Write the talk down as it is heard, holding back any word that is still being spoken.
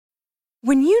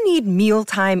When you need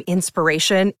mealtime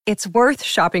inspiration, it's worth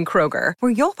shopping Kroger,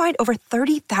 where you'll find over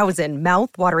 30,000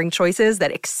 mouth-watering choices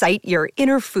that excite your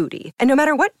inner foodie. And no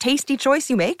matter what tasty choice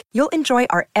you make, you'll enjoy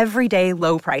our everyday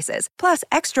low prices, plus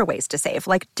extra ways to save,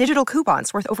 like digital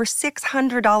coupons worth over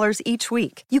 $600 each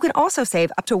week. You can also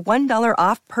save up to $1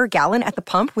 off per gallon at the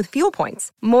pump with fuel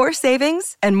points. More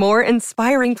savings and more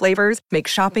inspiring flavors make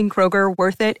shopping Kroger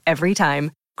worth it every time.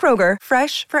 Kroger,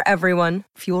 fresh for everyone.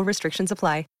 Fuel restrictions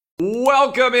apply.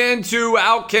 Welcome into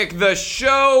Outkick the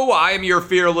show. I am your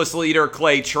fearless leader,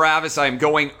 Clay Travis. I am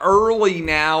going early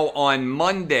now on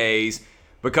Mondays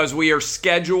because we are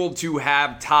scheduled to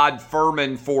have Todd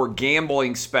Furman for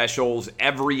gambling specials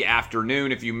every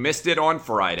afternoon. If you missed it on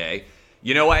Friday,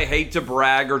 you know I hate to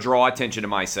brag or draw attention to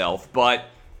myself, but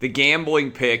the gambling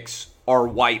picks are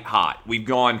white hot. We've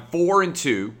gone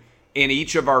 4-2 in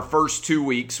each of our first 2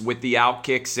 weeks with the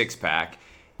Outkick six-pack,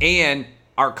 and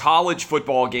our college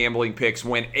football gambling picks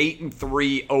went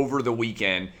 8-3 over the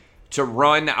weekend to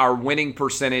run our winning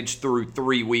percentage through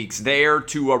 3 weeks there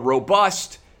to a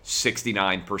robust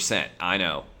 69%. I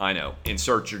know.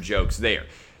 Insert your jokes there.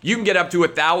 You can get up to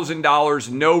 $1,000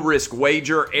 no-risk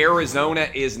wager. Arizona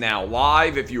is now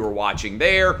live if you are watching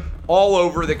there. All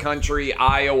over the country,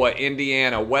 Iowa,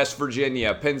 Indiana, West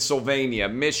Virginia, Pennsylvania,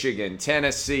 Michigan,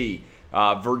 Tennessee,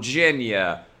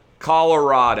 Virginia,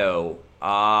 Colorado,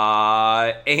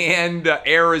 and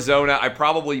Arizona. I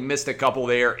probably missed a couple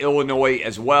there. Illinois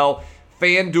as well.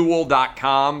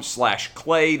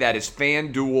 FanDuel.com/Clay. That is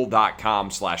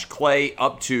FanDuel.com/Clay.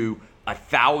 Up to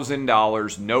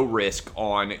 $1,000 no risk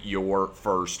on your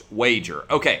first wager.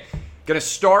 Okay, going to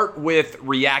start with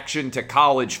reaction to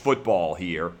college football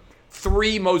here.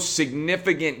 3 most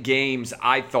significant games,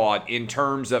 I thought, in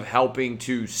terms of helping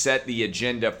to set the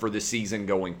agenda for the season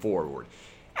going forward.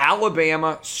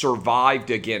 Alabama survived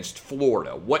against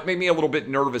Florida. What made me a little bit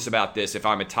nervous about this if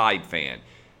I'm a Tide fan?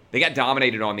 They got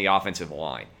dominated on the offensive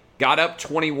line. Got up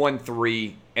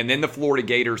 21-3, and then the Florida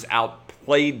Gators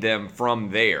outplayed them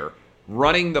from there.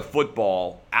 Running the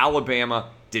football, Alabama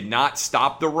did not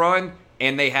stop the run,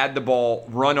 and they had the ball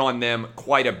run on them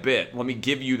quite a bit. Let me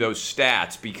give you those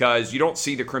stats because you don't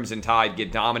see the Crimson Tide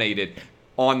get dominated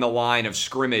on the line of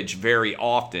scrimmage very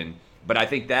often. But I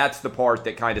think that's the part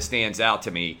that kind of stands out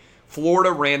to me.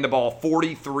 Florida ran the ball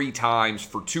 43 times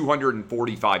for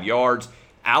 245 yards.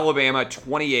 Alabama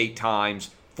 28 times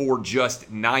for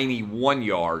just 91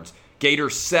 yards.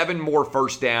 Gators 7 more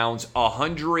first downs,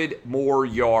 100 more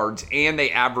yards, and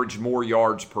they averaged more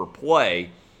yards per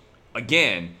play.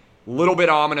 Again, a little bit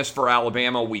ominous for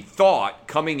Alabama. We thought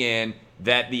coming in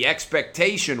that the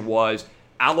expectation was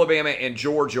Alabama and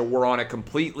Georgia were on a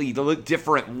completely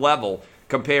different level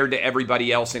compared to everybody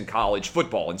else in college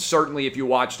football. And certainly if you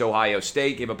watched Ohio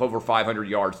State, gave up over 500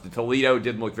 yards to Toledo,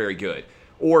 didn't look very good.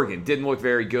 Oregon didn't look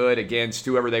very good against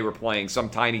whoever they were playing, some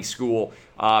tiny school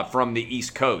from the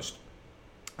East Coast.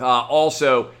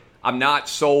 Also, I'm not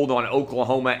sold on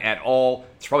Oklahoma at all.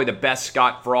 It's probably the best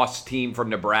Scott Frost team from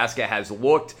Nebraska has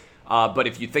looked. But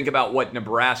if you think about what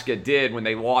Nebraska did when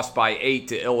they lost by 8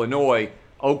 to Illinois,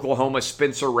 Oklahoma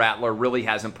Spencer Rattler really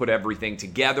hasn't put everything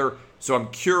together. So I'm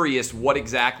curious what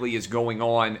exactly is going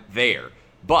on there.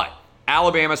 But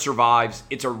Alabama survives.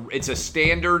 It's a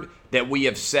standard that we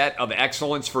have set of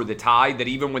excellence for the Tide, that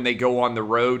even when they go on the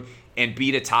road and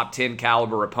beat a top 10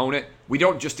 caliber opponent, we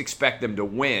don't just expect them to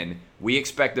win. We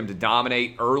expect them to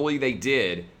dominate. Early they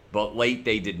did, but late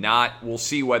they did not. We'll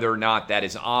see whether or not that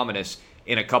is ominous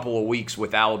in a couple of weeks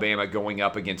with Alabama going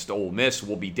up against Ole Miss.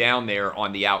 We'll be down there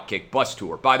on the Outkick bus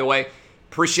tour. By the way,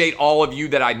 appreciate all of you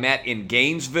that I met in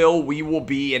Gainesville. We will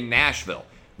be in Nashville,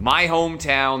 my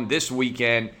hometown, this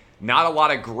weekend. Not a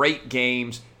lot of great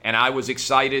games, and I was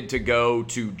excited to go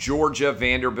to Georgia.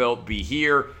 Vanderbilt be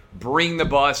here. Bring the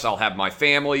bus. I'll have my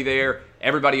family there.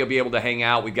 Everybody will be able to hang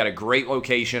out. We've got a great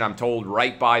location, I'm told,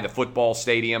 right by the football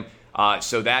stadium.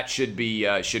 So that should be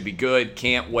good.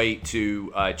 Can't wait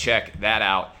to check that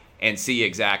out and see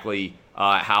exactly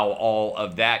how all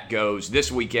of that goes.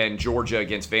 This weekend, Georgia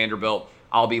against Vanderbilt.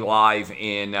 I'll be live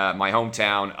in my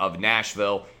hometown of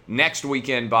Nashville. Next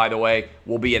weekend, by the way,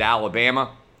 we'll be at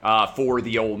Alabama for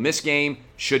the Ole Miss game.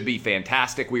 Should be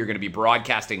fantastic. We are going to be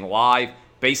broadcasting live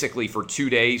basically for 2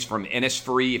 days from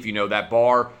Innisfree, if you know that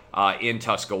bar, in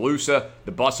Tuscaloosa.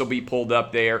 The bus will be pulled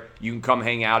up there. You can come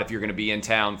hang out if you're going to be in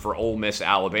town for Ole Miss,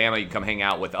 Alabama. You can come hang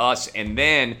out with us. And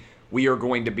then we are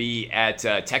going to be at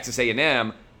Texas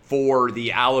A&M for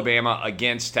the Alabama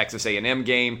against Texas A&M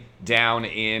game down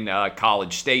in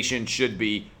College Station. Should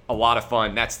be a lot of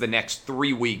fun. That's the next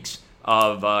 3 weeks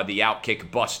of the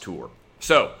Outkick bus tour.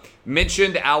 So,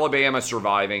 mentioned Alabama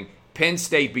surviving. Penn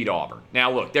State beat Auburn.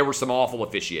 Now, look, there was some awful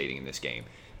officiating in this game.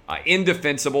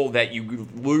 Indefensible that you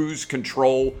lose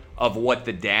control of what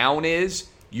the down is.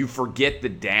 You forget the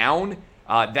down.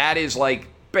 That is like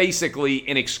basically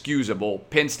inexcusable.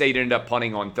 Penn State ended up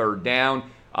punting on third down.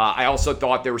 I also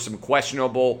thought there were some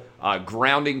questionable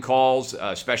grounding calls,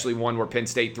 especially one where Penn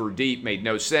State threw deep. Made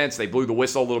no sense. They blew the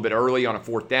whistle a little bit early on a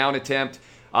fourth down attempt.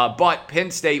 But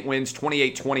Penn State wins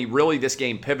 28-20. Really, this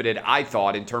game pivoted, I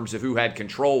thought, in terms of who had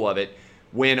control of it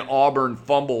when Auburn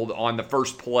fumbled on the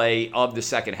first play of the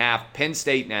second half. Penn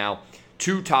State now,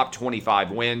 2 top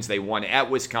 25 wins. They won at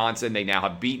Wisconsin. They now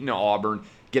have beaten Auburn.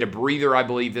 Get a breather, I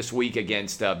believe, this week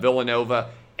against Villanova.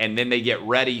 And then they get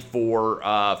ready for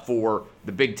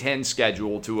the Big Ten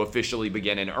schedule to officially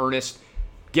begin in earnest.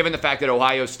 Given the fact that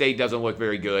Ohio State doesn't look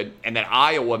very good and that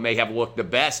Iowa may have looked the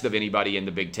best of anybody in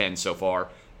the Big Ten so far,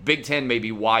 Big Ten may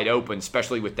be wide open,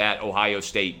 especially with that Ohio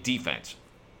State defense.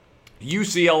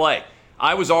 UCLA.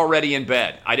 I was already in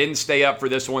bed. I didn't stay up for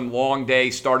this one. Long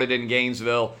day. Started in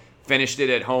Gainesville. Finished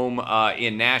it at home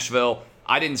in Nashville.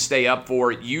 I didn't stay up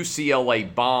for it.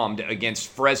 UCLA bombed against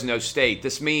Fresno State.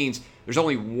 This means there's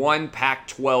only one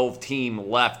Pac-12 team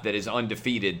left that is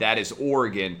undefeated. That is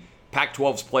Oregon.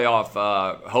 Pac-12's playoff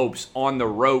hopes on the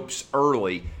ropes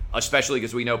early, especially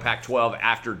because we know Pac-12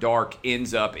 after dark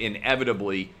ends up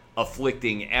inevitably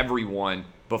afflicting everyone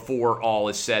before all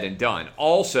is said and done.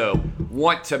 Also,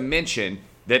 want to mention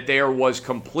that there was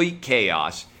complete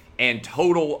chaos and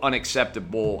total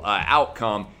unacceptable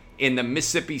outcome in the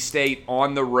Mississippi State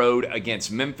on the road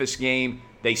against Memphis game.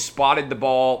 They spotted the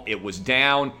ball, it was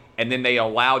down, and then they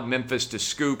allowed Memphis to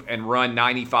scoop and run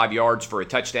 95 yards for a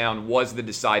touchdown. Was the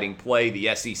deciding play.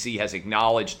 The SEC has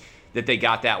acknowledged that they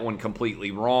got that one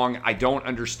completely wrong. I don't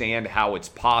understand how it's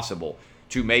possible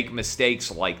to make mistakes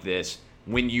like this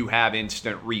when you have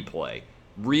instant replay.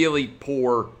 Really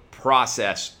poor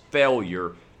process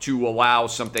failure to allow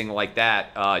something like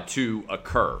that to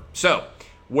occur. So,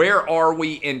 where are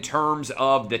we in terms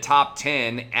of the top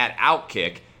 10 at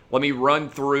Outkick? Let me run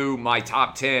through my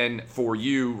top 10 for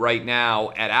you right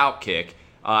now at Outkick.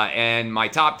 And my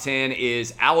top 10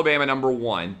 is Alabama number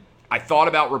 1. I thought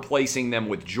about replacing them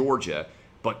with Georgia,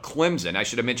 but Clemson, I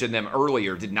should have mentioned them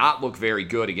earlier, did not look very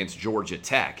good against Georgia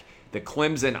Tech. The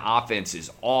Clemson offense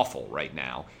is awful right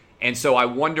now. And so I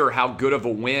wonder how good of a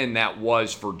win that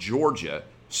was for Georgia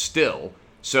still.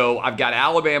 So I've got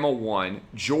Alabama 1,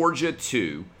 Georgia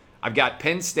 2. I've got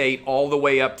Penn State all the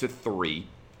way up to 3,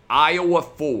 Iowa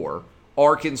 4,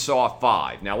 Arkansas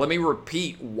 5. Now let me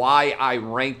repeat why I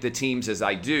rank the teams as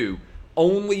I do,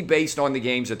 only based on the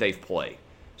games that they've played.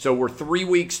 So we're 3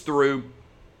 weeks through.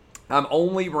 I'm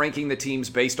only ranking the teams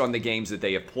based on the games that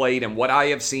they have played, and what I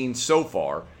have seen so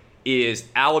far is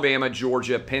Alabama,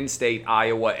 Georgia, Penn State,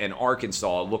 Iowa, and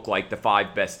Arkansas look like the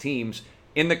 5 best teams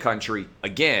in the country,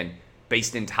 again,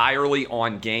 based entirely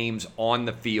on games on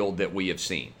the field that we have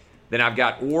seen. Then I've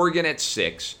got Oregon at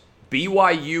 6,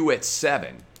 BYU at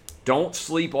 7. Don't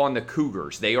sleep on the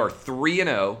Cougars. They are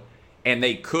 3-0, and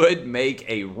they could make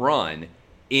a run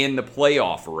in the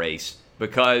playoff race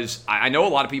because I know a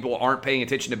lot of people aren't paying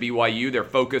attention to BYU. They're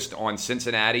focused on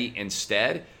Cincinnati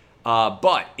instead.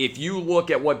 But if you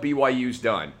look at what BYU's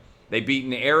done, they've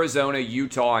beaten Arizona,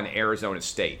 Utah, and Arizona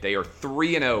State. They are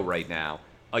 3-0 right now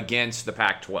against the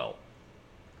Pac-12.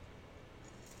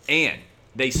 And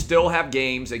they still have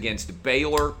games against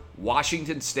Baylor,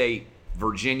 Washington State,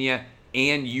 Virginia,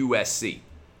 and USC.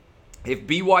 If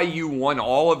BYU won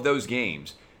all of those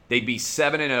games, they'd be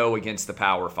 7-0 against the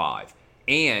Power 5.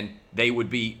 And they would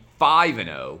be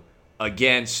 5-0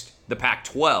 against the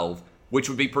Pac-12, which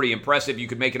would be pretty impressive. You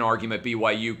could make an argument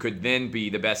BYU could then be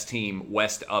the best team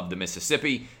west of the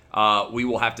Mississippi. We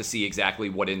will have to see exactly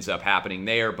what ends up happening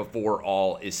there before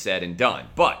all is said and done.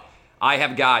 But I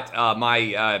have got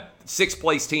my 6th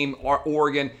place team,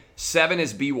 Oregon. 7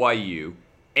 is BYU.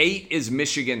 8 is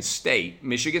Michigan State.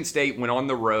 Michigan State went on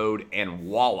the road and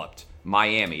walloped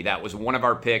Miami. That was one of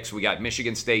our picks. We got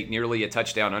Michigan State nearly a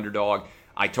touchdown underdog.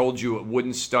 I told you it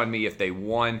wouldn't stun me if they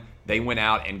won. They went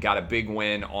out and got a big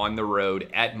win on the road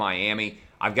at Miami.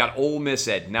 I've got Ole Miss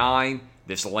at 9.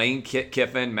 This Lane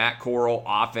Kiffin, Matt Corral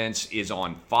offense is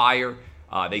on fire.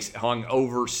 They hung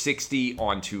over 60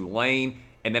 on Tulane.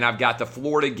 And then I've got the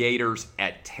Florida Gators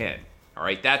at 10. All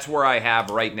right, that's where I have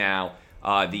right now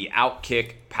the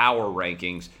Outkick power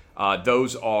rankings.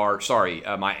 Those are,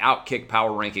 my Outkick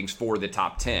power rankings for the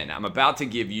top 10. I'm about to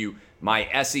give you my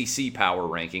SEC power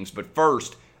rankings, but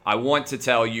first, I want to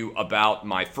tell you about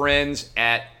my friends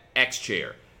at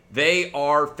X-Chair. They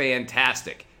are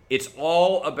fantastic. It's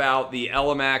all about the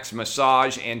Elemax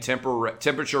massage and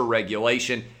temperature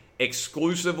regulation,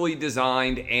 exclusively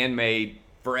designed and made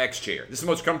for X chair. This is the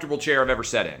most comfortable chair I've ever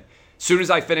sat in. As soon as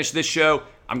I finish this show,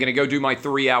 I'm going to go do my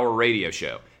 3-hour radio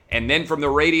show. And then from the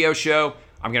radio show,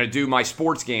 I'm going to do my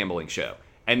sports gambling show.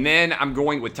 And then I'm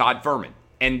going with Todd Furman.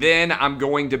 And then I'm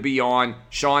going to be on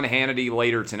Sean Hannity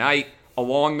later tonight.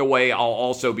 Along the way, I'll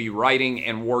also be writing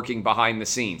and working behind the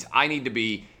scenes. I need to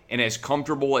be in as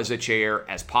comfortable as a chair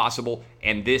as possible,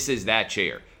 and this is that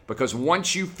chair. Because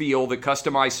once you feel the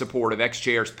customized support of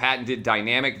X-Chair's patented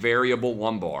dynamic variable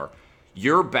lumbar,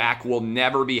 your back will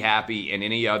never be happy in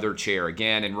any other chair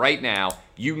again. And right now,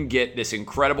 you can get this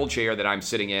incredible chair that I'm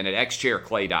sitting in at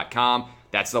xchairclay.com.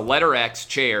 That's the letter X,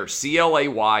 chair,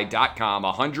 CLAY.com,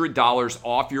 $100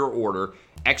 off your order.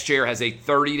 X-Chair has a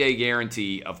 30-day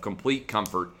guarantee of complete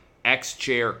comfort,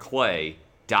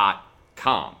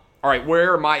 xchairclay.com. All right,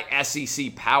 where are my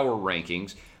SEC power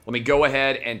rankings? Let me go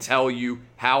ahead and tell you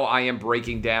how I am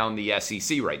breaking down the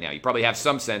SEC right now. You probably have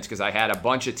some sense because I had a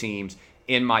bunch of teams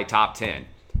in my top 10.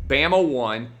 Bama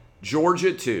 1,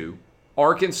 Georgia 2,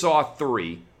 Arkansas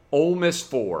 3, Ole Miss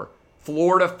 4,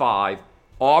 Florida 5,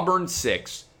 Auburn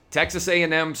 6, Texas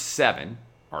A&M 7,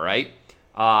 all right,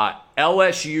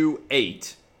 LSU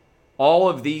 8. All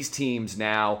of these teams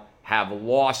now have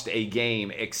lost a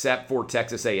game except for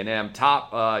Texas A&M.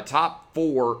 Top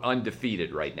 4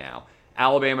 undefeated right now.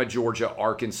 Alabama, Georgia,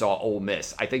 Arkansas, Ole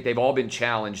Miss. I think they've all been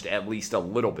challenged at least a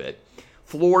little bit.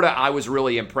 Florida, I was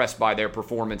really impressed by their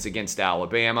performance against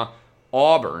Alabama.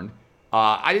 Auburn,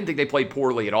 I didn't think they played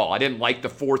poorly at all. I didn't like the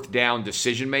fourth down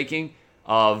decision-making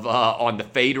on the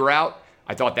fade route.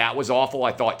 I thought that was awful.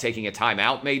 I thought taking a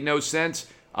timeout made no sense.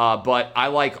 But I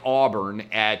like Auburn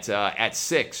at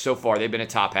 6 so far. They've been a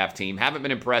top half team. Haven't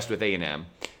been impressed with A&M.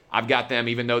 I've got them,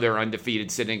 even though they're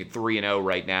undefeated, sitting at 3-0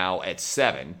 right now at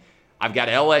 7. I've got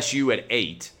LSU at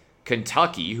 8.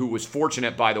 Kentucky, who was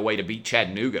fortunate, by the way, to beat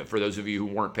Chattanooga, for those of you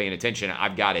who weren't paying attention,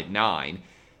 I've got at 9.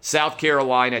 South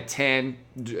Carolina, 10.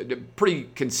 Pretty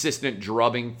consistent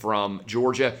drubbing from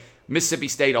Georgia. Mississippi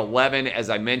State, 11, as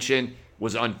I mentioned,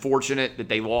 was unfortunate that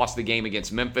they lost the game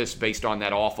against Memphis based on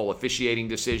that awful officiating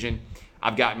decision.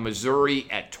 I've got Missouri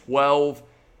at 12,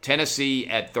 Tennessee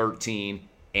at 13,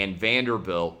 and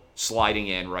Vanderbilt sliding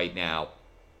in right now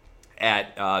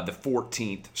at the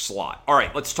 14th slot. All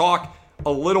right, let's talk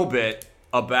a little bit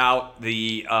about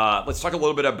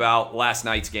last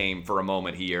night's game for a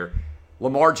moment here.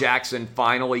 Lamar Jackson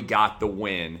finally got the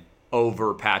win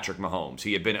over Patrick Mahomes.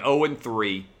 He had been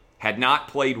 0-3, had not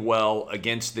played well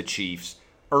against the Chiefs.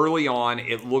 Early on,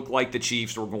 it looked like the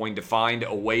Chiefs were going to find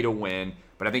a way to win,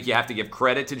 but I think you have to give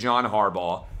credit to John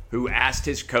Harbaugh, who asked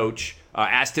his coach, a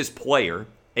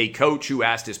coach who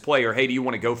asked his player, hey, do you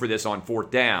want to go for this on 4th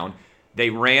down? They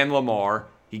ran Lamar.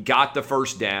 He got the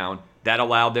 1st down. That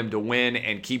allowed them to win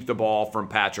and keep the ball from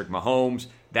Patrick Mahomes.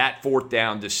 That 4th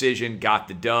down decision got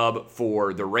the dub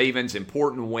for the Ravens.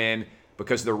 Important win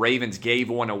because the Ravens gave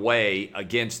one away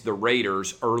against the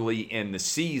Raiders early in the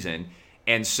season.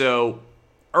 And so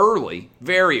early,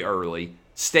 very early,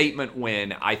 statement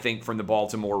win, I think, from the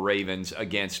Baltimore Ravens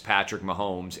against Patrick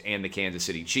Mahomes and the Kansas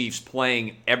City Chiefs,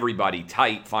 playing everybody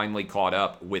tight, finally caught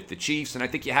up with the Chiefs. And I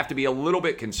think you have to be a little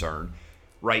bit concerned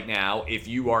right now, if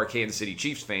you are a Kansas City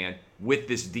Chiefs fan, with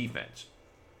this defense.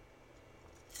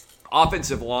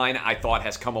 Offensive line, I thought,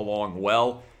 has come along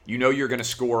well. You know you're going to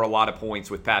score a lot of points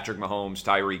with Patrick Mahomes,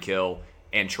 Tyreek Hill,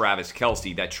 and Travis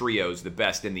Kelce. That trio is the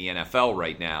best in the NFL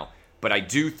right now. But I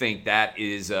do think that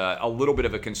is a little bit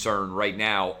of a concern right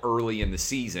now, early in the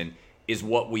season, is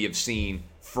what we have seen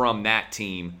from that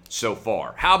team so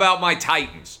far. How about my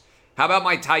Titans? How about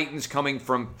my Titans coming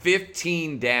from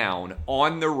 15 down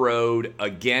on the road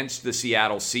against the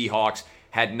Seattle Seahawks?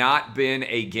 Had not been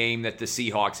a game that the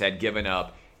Seahawks had given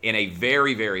up in a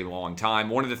very, very long time.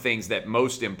 One of the things that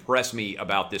most impressed me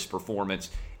about this performance,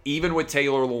 even with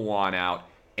Taylor Lewan out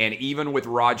and even with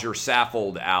Roger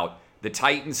Saffold out, the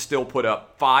Titans still put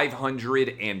up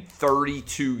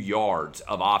 532 yards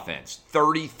of offense,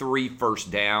 33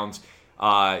 first downs.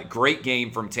 Great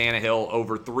game from Tannehill,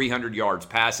 over 300 yards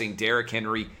passing. Derrick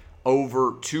Henry,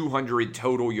 over 200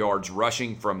 total yards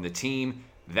rushing from the team.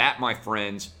 That, my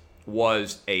friends,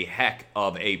 was a heck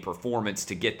of a performance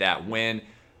to get that win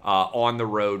on the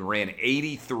road. Ran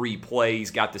 83 plays,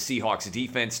 got the Seahawks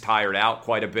defense tired out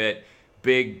quite a bit.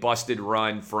 Big busted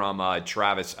run from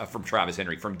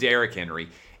Derrick Henry.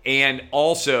 And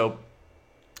also,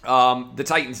 the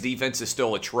Titans defense is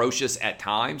still atrocious at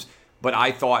times, but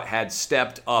I thought had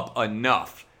stepped up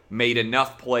enough, made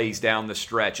enough plays down the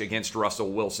stretch against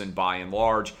Russell Wilson by and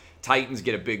large. Titans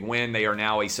get a big win. They are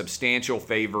now a substantial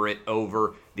favorite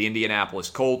over the Indianapolis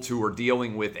Colts, who are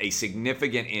dealing with a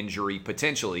significant injury,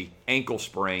 potentially ankle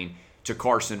sprain, to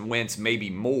Carson Wentz, maybe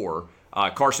more.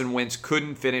 Carson Wentz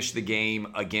couldn't finish the game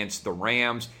against the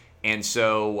Rams. And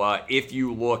so if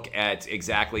you look at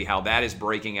exactly how that is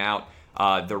breaking out,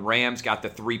 the Rams got the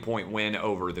 3-point win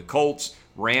over the Colts.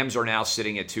 Rams are now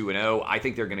sitting at 2-0. I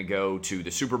think they're going to go to the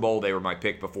Super Bowl. They were my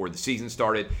pick before the season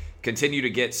started. Continue to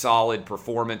get solid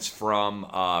performance from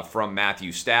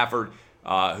Matthew Stafford,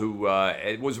 who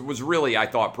was really, I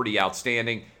thought, pretty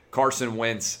outstanding. Carson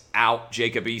Wentz out.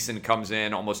 Jacob Eason comes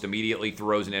in almost immediately,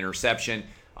 throws an interception.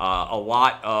 A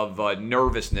lot of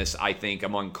nervousness, I think,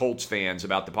 among Colts fans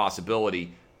about the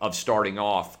possibility of starting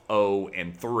off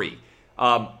 0-3.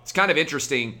 It's kind of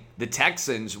interesting. The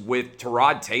Texans with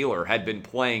Tyrod Taylor had been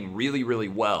playing really, really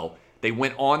well. They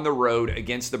went on the road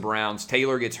against the Browns.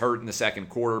 Taylor gets hurt in the second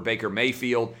quarter. Baker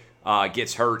Mayfield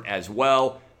gets hurt as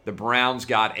well. The Browns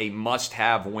got a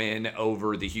must-have win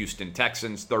over the Houston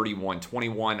Texans,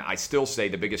 31-21. I still say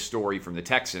the biggest story from the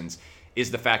Texans is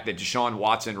the fact that Deshaun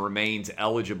Watson remains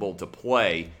eligible to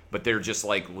play, but they're just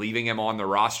like leaving him on the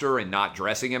roster and not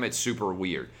dressing him. It's super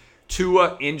weird.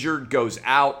 Tua injured, goes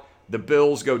out. The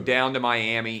Bills go down to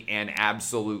Miami and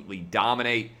absolutely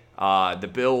dominate. The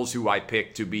Bills, who I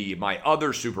picked to be my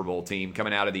other Super Bowl team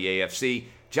coming out of the AFC.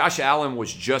 Josh Allen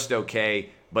was just okay,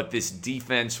 but this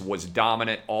defense was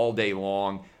dominant all day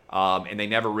long, and they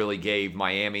never really gave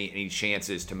Miami any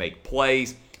chances to make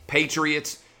plays.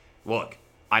 Patriots, look,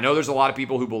 I know there's a lot of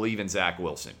people who believe in Zach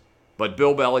Wilson, but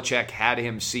Bill Belichick had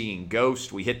him seeing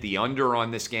ghosts. We hit the under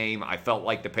on this game. I felt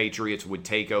like the Patriots would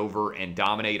take over and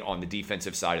dominate on the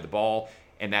defensive side of the ball,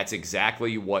 and that's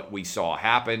exactly what we saw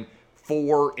happen.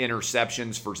 4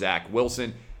 interceptions for Zach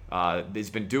Wilson. He's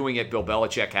been doing it, Bill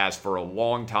Belichick has, for a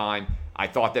long time. I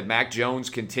thought that Mac Jones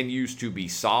continues to be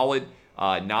solid,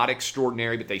 not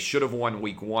extraordinary, but they should have won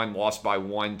week 1, lost by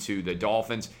 1 to the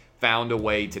Dolphins, found a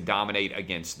way to dominate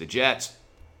against the Jets.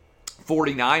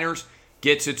 49ers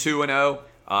get to 2-0.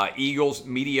 Eagles,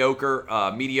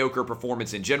 mediocre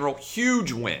performance in general.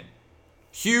 Huge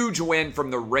win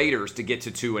from the Raiders to get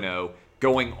to 2-0,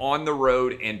 going on the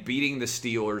road and beating the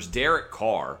Steelers. Derek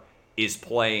Carr is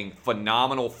playing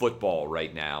phenomenal football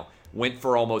right now. Went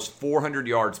for almost 400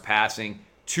 yards passing,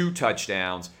 2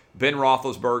 touchdowns. Ben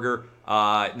Roethlisberger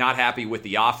not happy with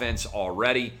the offense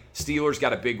already. Steelers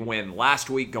got a big win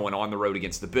last week going on the road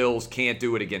against the Bills. Can't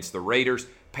do it against the Raiders.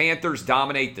 Panthers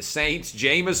dominate the Saints.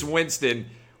 Jameis Winston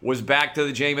was back to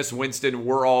the Jameis Winston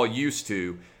we're all used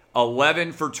to.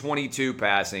 11 for 22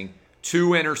 passing, 2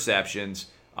 interceptions,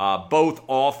 both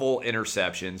awful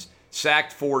interceptions,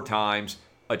 sacked 4 times,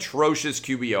 atrocious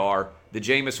QBR, the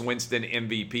Jameis Winston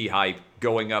MVP hype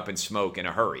going up in smoke in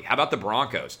a hurry. How about the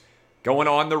Broncos? Going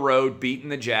on the road, beating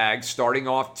the Jags, starting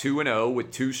off 2-0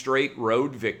 with 2 straight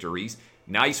road victories.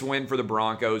 Nice win for the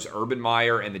Broncos. Urban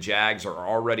Meyer and the Jags are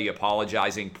already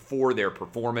apologizing for their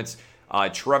performance.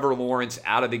 Trevor Lawrence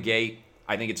out of the gate,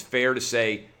 I think it's fair to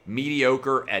say,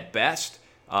 mediocre at best.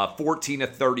 14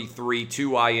 of 33, 2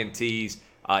 INTs.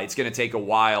 It's going to take a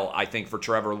while, I think, for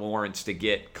Trevor Lawrence to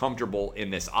get comfortable in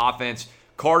this offense.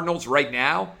 Cardinals, right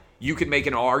now, you could make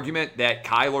an argument that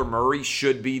Kyler Murray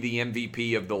should be the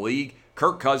MVP of the league.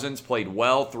 Kirk Cousins played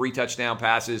well, 3 touchdown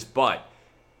passes, but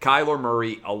Kyler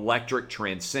Murray, electric,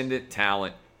 transcendent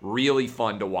talent, really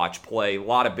fun to watch play, a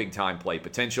lot of big-time play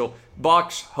potential.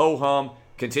 Bucks, ho-hum,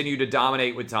 continue to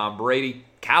dominate with Tom Brady.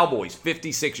 Cowboys,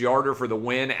 56-yarder for the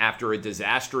win after a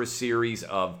disastrous series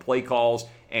of play calls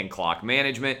and clock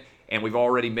management. And we've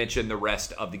already mentioned the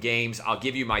rest of the games. I'll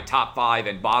give you my top 5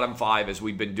 and bottom 5 as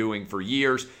we've been doing for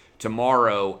years.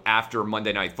 Tomorrow, after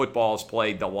Monday Night Football is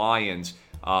played, the Lions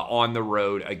on the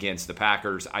road against the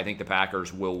Packers. I think the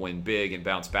Packers will win big and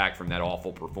bounce back from that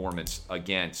awful performance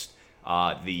against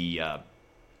the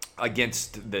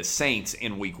Saints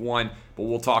in Week 1. But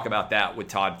we'll talk about that with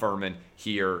Todd Furman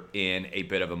here in a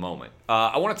bit of a moment.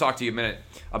 I want to talk to you a minute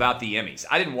about the Emmys.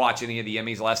 I didn't watch any of the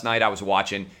Emmys last night. I was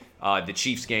watching the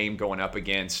Chiefs game going up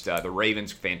against the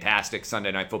Ravens. Fantastic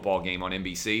Sunday Night Football game on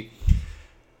NBC.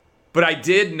 But I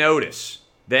did notice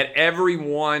that every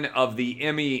one of the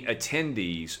Emmy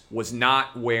attendees was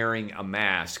not wearing a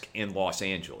mask in Los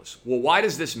Angeles. Well, why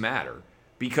does this matter?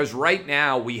 Because right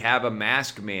now we have a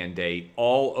mask mandate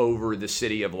all over the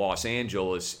city of Los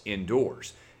Angeles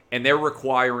indoors. And they're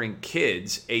requiring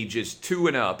kids ages 2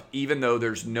 and up, even though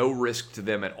there's no risk to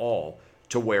them at all,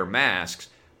 to wear masks.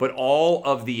 But all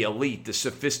of the elite, the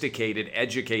sophisticated,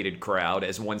 educated crowd,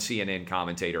 as one CNN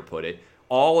commentator put it,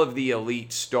 all of the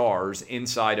elite stars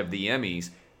inside of the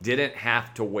Emmys didn't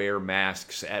have to wear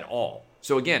masks at all.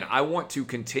 So again, I want to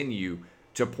continue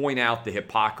to point out the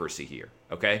hypocrisy here,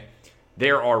 okay?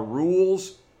 There are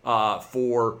rules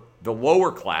for the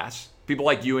lower class, people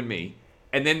like you and me,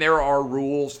 and then there are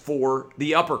rules for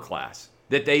the upper class,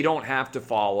 that they don't have to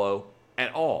follow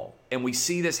at all. And we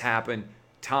see this happen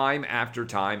time after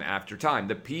time after time.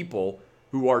 The people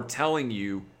who are telling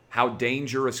you how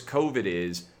dangerous COVID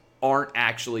is aren't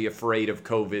actually afraid of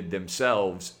COVID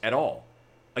themselves at all.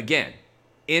 Again,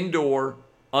 indoor,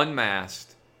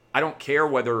 unmasked. I don't care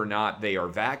whether or not they are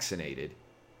vaccinated.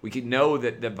 We can know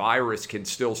that the virus can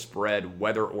still spread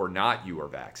whether or not you are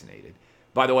vaccinated.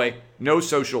 By the way, no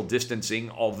social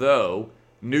distancing, although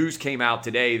news came out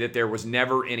today that there was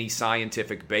never any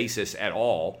scientific basis at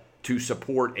all to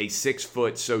support a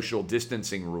 6-foot social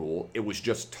distancing rule. It was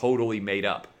just totally made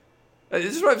up.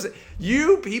 This is what I'm saying.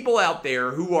 You people out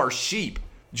there who are sheep,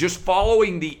 just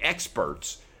following the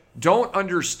experts, don't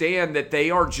understand that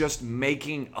they are just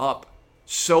making up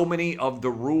so many of the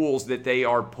rules that they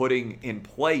are putting in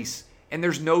place, and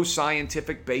there's no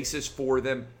scientific basis for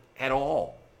them at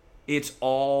all. It's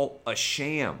all a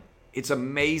sham. It's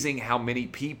amazing how many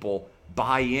people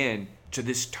buy in to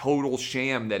this total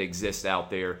sham that exists out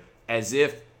there as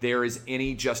if there is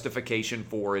any justification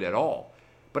for it at all.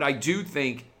 But I do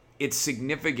think it's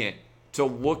significant to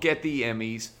look at the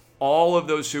Emmys. All of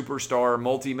those superstar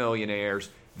multimillionaires,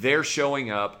 they're showing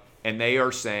up and they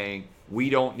are saying, we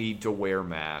don't need to wear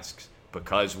masks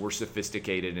because we're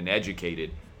sophisticated and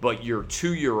educated, but your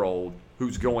 2-year-old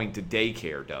who's going to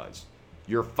daycare does.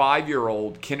 Your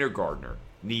 5-year-old kindergartner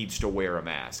needs to wear a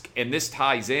mask. And this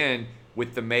ties in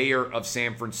with the mayor of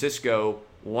San Francisco,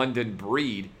 London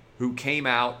Breed, who came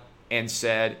out and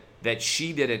said that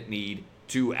she didn't need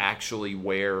to actually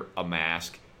wear a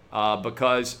mask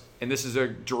because, and this is a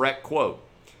direct quote,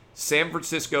 San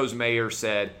Francisco's mayor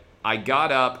said, I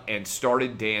got up and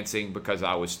started dancing because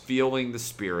I was feeling the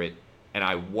spirit and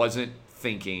I wasn't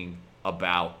thinking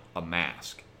about a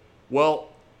mask. Well,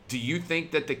 do you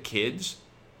think that the kids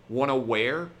want to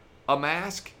wear a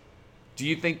mask? Do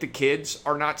you think the kids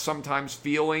are not sometimes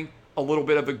feeling a little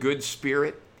bit of a good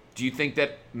spirit? Do you think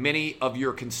that many of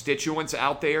your constituents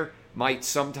out there might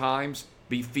sometimes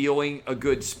be feeling a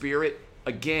good spirit?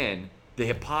 Again, the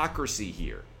hypocrisy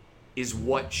here is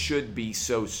what should be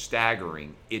so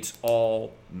staggering. It's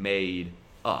all made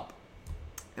up.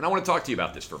 And I want to talk to you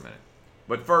about this for a minute.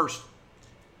 But first,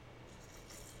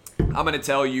 I'm going to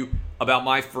tell you about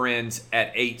my friends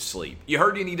at 8 Sleep. You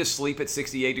heard you need to sleep at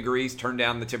 68 degrees, turn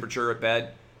down the temperature at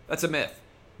bed? That's a myth.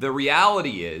 The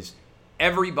reality is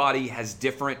everybody has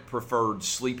different preferred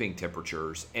sleeping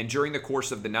temperatures, and during the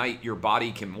course of the night, your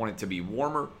body can want it to be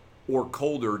warmer or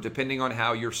colder depending on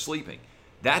how you're sleeping.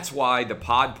 That's why the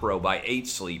Pod Pro by 8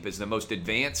 Sleep is the most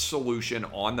advanced solution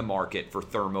on the market for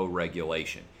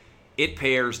thermoregulation. It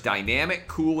pairs dynamic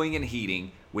cooling and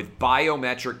heating with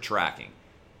biometric tracking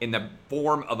in the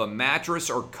form of a mattress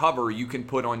or cover you can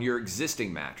put on your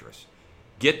existing mattress.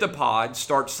 Get the Pod,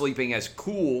 start sleeping as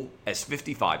cool as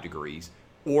 55 degrees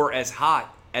or as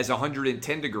hot as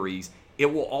 110 degrees.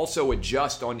 It will also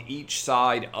adjust on each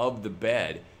side of the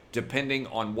bed depending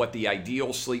on what the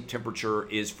ideal sleep temperature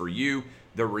is for you.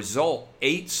 The result,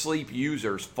 8 Sleep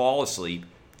users fall asleep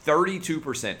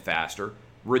 32% faster,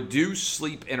 reduce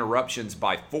sleep interruptions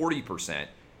by 40%,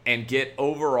 and get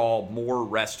overall more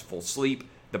restful sleep.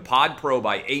 The Pod Pro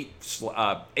by 8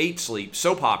 Sleep,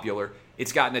 so popular,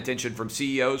 it's gotten attention from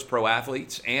CEOs, pro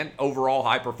athletes, and overall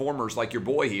high performers like your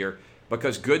boy here,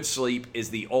 because good sleep is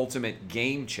the ultimate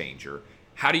game changer.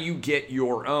 How do you get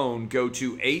your own? Go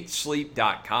to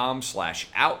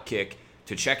 8sleep.com/outkick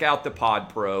to check out the Pod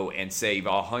Pro and save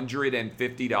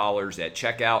 $150 at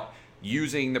checkout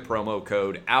using the promo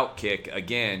code OUTKICK.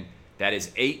 Again, that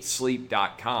is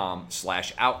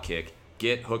 8sleep.com/outkick.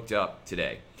 Get hooked up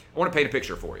today. I want to paint a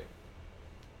picture for you.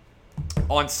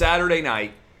 On Saturday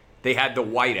night, they had the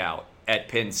whiteout at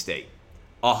Penn State.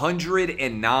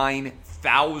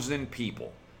 109,000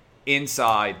 people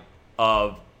inside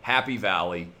of Happy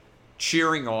Valley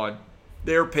cheering on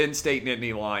their Penn State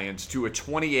Nittany Lions to a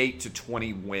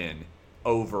 28-20 win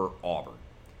over Auburn.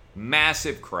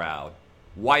 Massive crowd,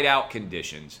 whiteout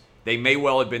conditions. They may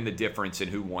well have been the difference in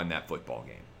who won that football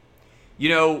game. You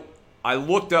know, I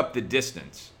looked up the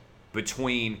distance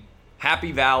between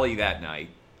Happy Valley that night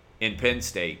in Penn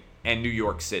State and New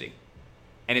York City.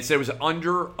 And it said it was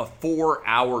under a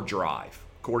 4-hour drive,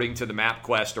 according to the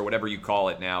MapQuest or whatever you call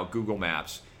it now, Google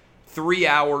Maps. 3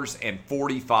 hours and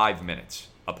 45 minutes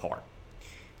apart.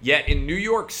 Yet in New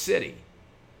York City,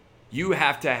 you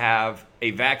have to have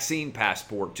a vaccine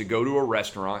passport to go to a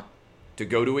restaurant, to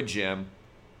go to a gym,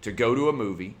 to go to a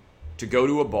movie, to go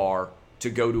to a bar, to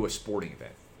go to a sporting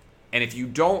event. And if you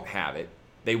don't have it,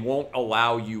 they won't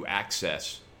allow you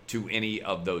access to any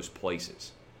of those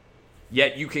places.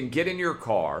 Yet you can get in your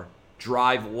car,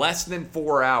 drive less than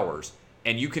 4 hours,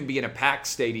 and you can be in a packed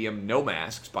stadium, no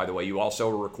masks. By the way, you also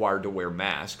are required to wear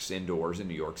masks indoors in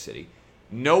New York City.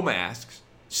 No masks,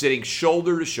 sitting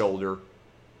shoulder to shoulder,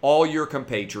 all your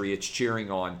compatriots cheering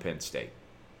on Penn State.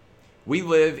 We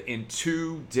live in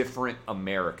two different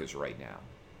Americas right now.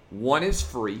 One is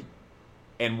free,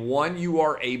 and one you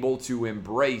are able to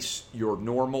embrace your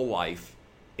normal life.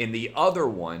 In the other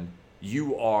one,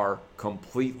 you are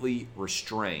completely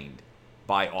restrained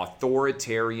by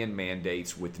authoritarian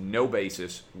mandates with no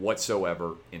basis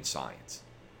whatsoever in science.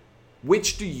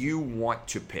 Which do you want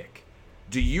to pick?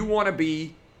 Do you want to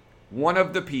be one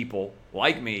of the people,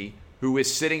 like me, who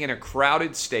is sitting in a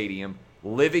crowded stadium,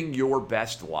 living your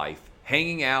best life,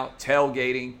 hanging out,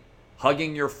 tailgating,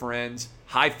 hugging your friends,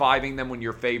 high-fiving them when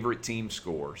your favorite team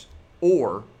scores?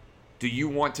 Or do you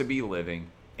want to be living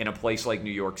in a place like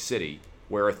New York City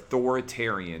where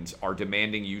authoritarians are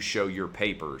demanding you show your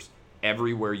papers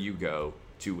everywhere you go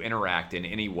to interact in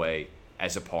any way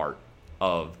as a part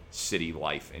of city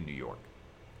life in New York?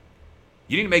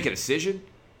 You need to make a decision,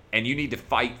 and you need to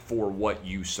fight for what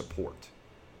you support.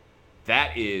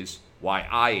 That is why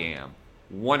I am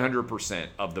 100%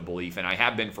 of the belief, and I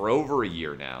have been for over a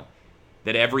year now,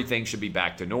 that everything should be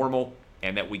back to normal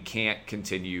and that we can't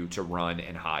continue to run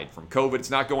and hide from COVID. It's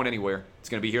not going anywhere. It's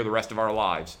going to be here the rest of our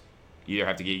lives. You either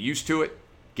have to get used to it,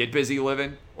 get busy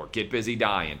living, or get busy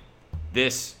dying.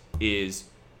 This is,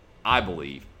 I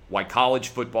believe, why college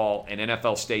football and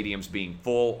NFL stadiums being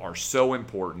full are so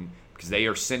important, because they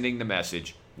are sending the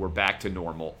message we're back to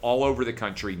normal. All over the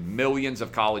country, millions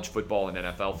of college football and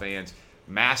NFL fans,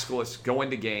 maskless, going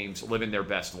to games, living their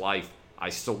best life. I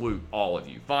salute all of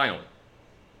you. Finally,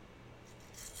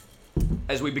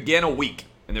 as we begin a week,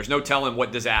 and there's no telling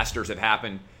what disasters have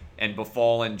happened and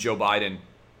befallen Joe Biden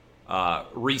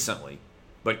recently,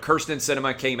 but Kyrsten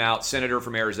Sinema came out, senator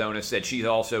from Arizona, said she's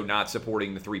also not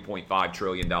supporting the $3.5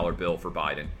 trillion bill for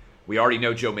Biden. We already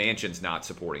know Joe Manchin's not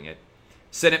supporting it.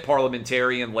 Senate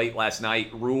parliamentarian late last night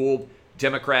ruled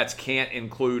Democrats can't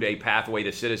include a pathway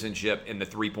to citizenship in the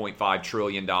 $3.5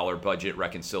 trillion budget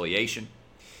reconciliation.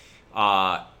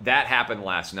 That happened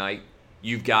last night.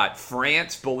 You've got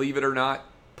France, believe it or not,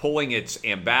 pulling its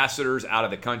ambassadors out of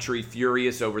the country,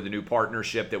 furious over the new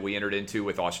partnership that we entered into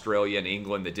with Australia and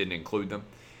England that didn't include them.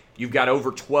 You've got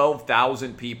over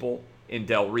 12,000 people in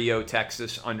Del Rio,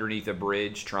 Texas, underneath a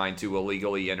bridge trying to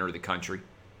illegally enter the country.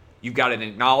 You've got an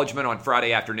acknowledgement on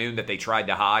Friday afternoon that they tried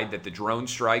to hide that the drone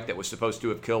strike that was supposed to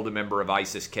have killed a member of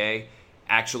ISIS-K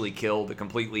actually killed a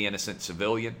completely innocent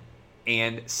civilian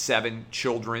and 7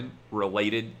 children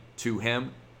related to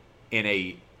him in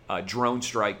a drone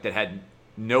strike that had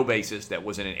no basis, that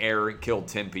was in an error, and killed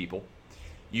 10 people.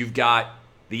 You've got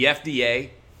the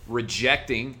FDA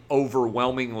rejecting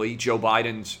overwhelmingly Joe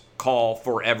Biden's call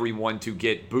for everyone to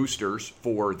get boosters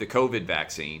for the COVID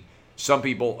vaccine. Some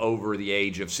people over the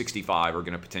age of 65 are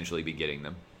going to potentially be getting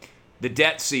them. The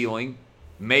debt ceiling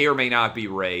may or may not be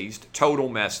raised. Total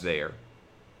mess there.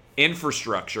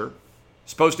 Infrastructure,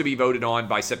 supposed to be voted on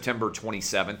by September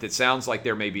 27th. It sounds like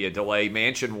there may be a delay.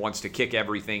 Manchin wants to kick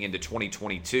everything into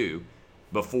 2022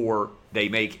 before they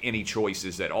make any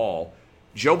choices at all.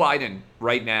 Joe Biden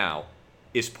right now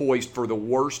is poised for the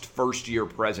worst first-year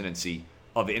presidency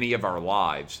of any of our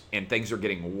lives, and things are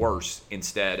getting worse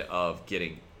instead of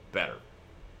getting better.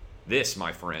 This,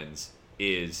 my friends,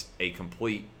 is a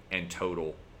complete and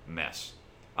total mess.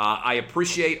 I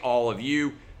appreciate all of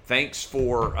you. Thanks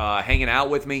for hanging out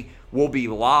with me. We'll be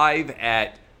live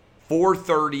at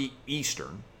 4:30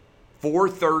 Eastern.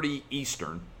 4:30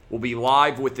 Eastern. We'll be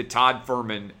live with the Todd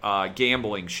Furman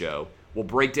gambling show. We'll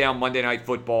break down Monday Night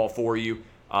Football for you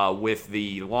with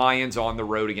the Lions on the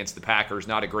road against the Packers.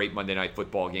 Not a great Monday Night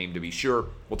Football game, to be sure.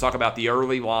 We'll talk about the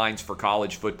early lines for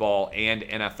college football and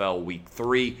NFL Week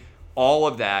 3. All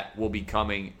of that will be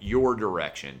coming your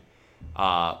direction.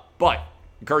 But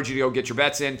encourage you to go get your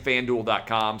bets in,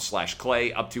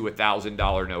 fanduel.com/Clay, up to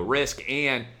 $1,000 no risk.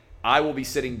 And I will be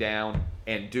sitting down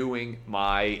and doing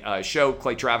my show,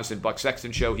 Clay Travis and Buck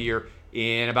Sexton show, here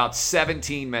in about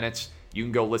 17 minutes. You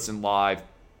can go listen live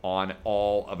on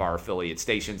all of our affiliate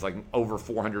stations, like over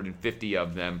 450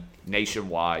 of them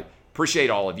nationwide. Appreciate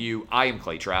all of you. I am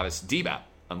Clay Travis, DBAP,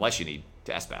 unless you need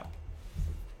to SBAP.